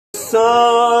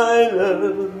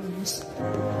silence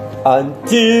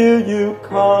until you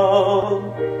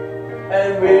come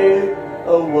and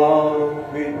will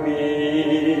walk with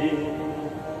me.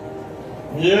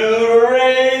 You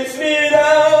raise me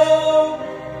down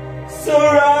so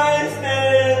I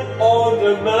stand on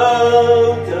the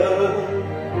mountain.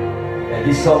 And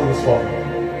this song is for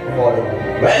the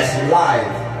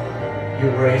Westlife. You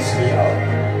raise me up.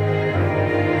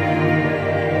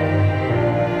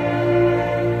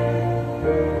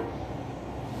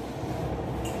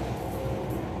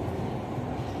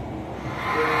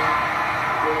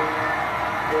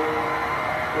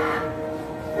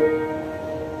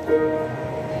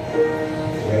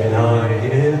 When I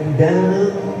am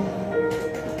down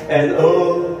and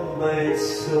oh my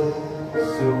soul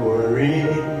so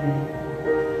worried,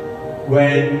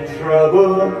 when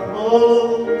trouble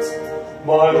comes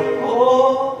my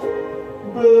heart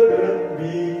burden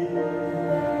me,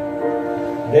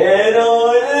 then I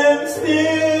am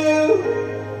still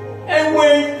and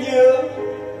wait here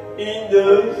in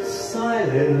the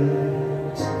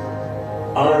silence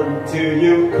until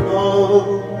you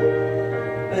come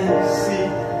and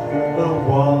sit a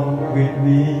while with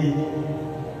me.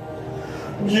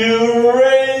 You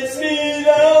raise me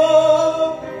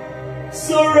up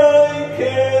so I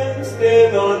can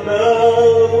stand on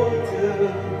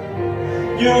mountain.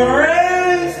 You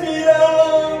raise me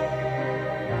up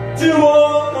to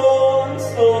walk on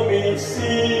stormy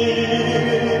sea.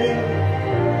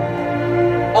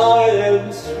 I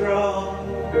am strong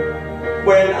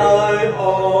when I'm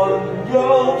on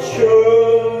your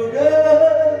shoulder.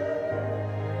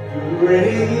 You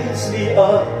raise me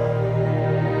up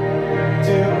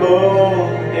to more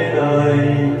than I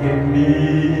can be.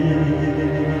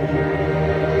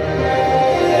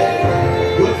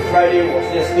 Good Friday was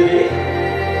yesterday,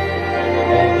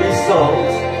 and these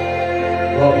songs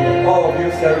will be all of you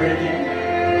celebrating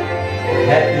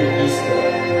Happy Easter.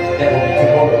 That will be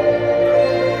tomorrow.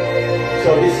 So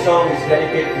this song is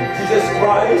dedicated to Jesus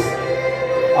Christ,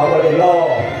 our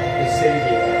Lord and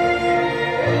Savior.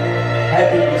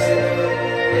 Happy Easter.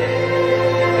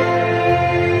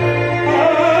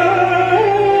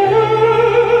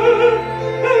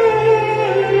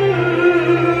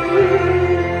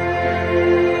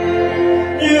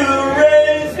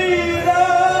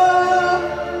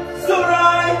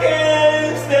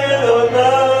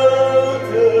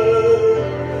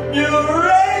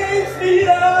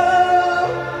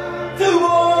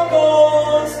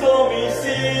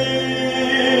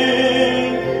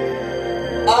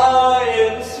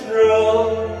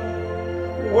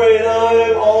 When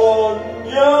I'm on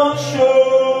your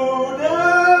shoulder,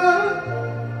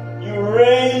 you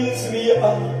raise me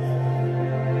up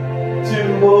to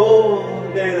more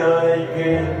than I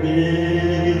can be.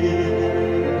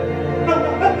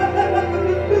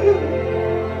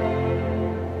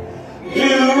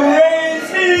 You raise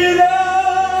me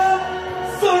up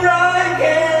so I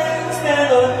can stand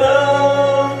on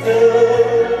mountain.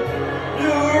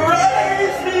 You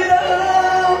raise me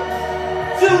up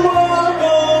to walk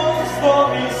on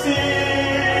stormy sea.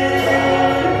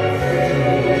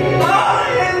 I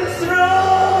am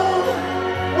strong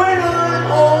when I'm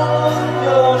on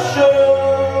your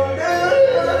shoulder.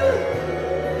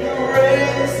 You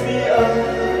raise me up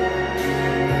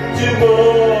to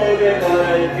more than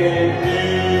I can be.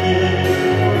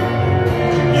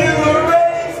 You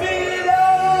raise me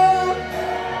up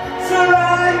so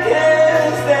I can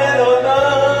stand on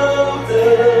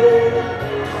mountain.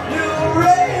 You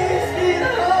raise me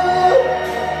up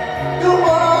to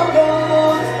walk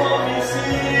on stormy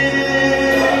sea.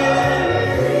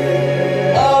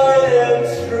 I am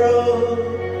strong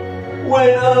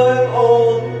when I'm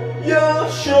on your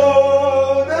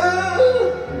shoulder.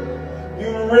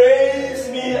 You raise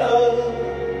me up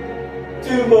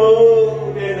to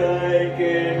more than I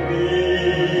can be.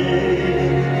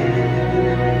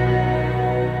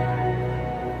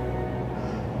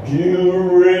 You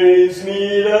raise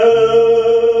me up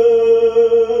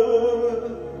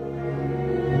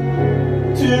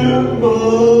to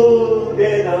more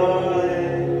than I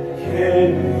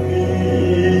can be.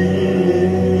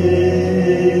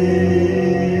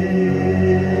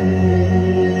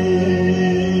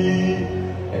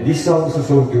 And this song is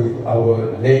also to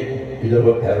our late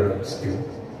beloved parents too.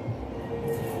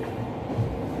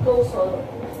 Go solo.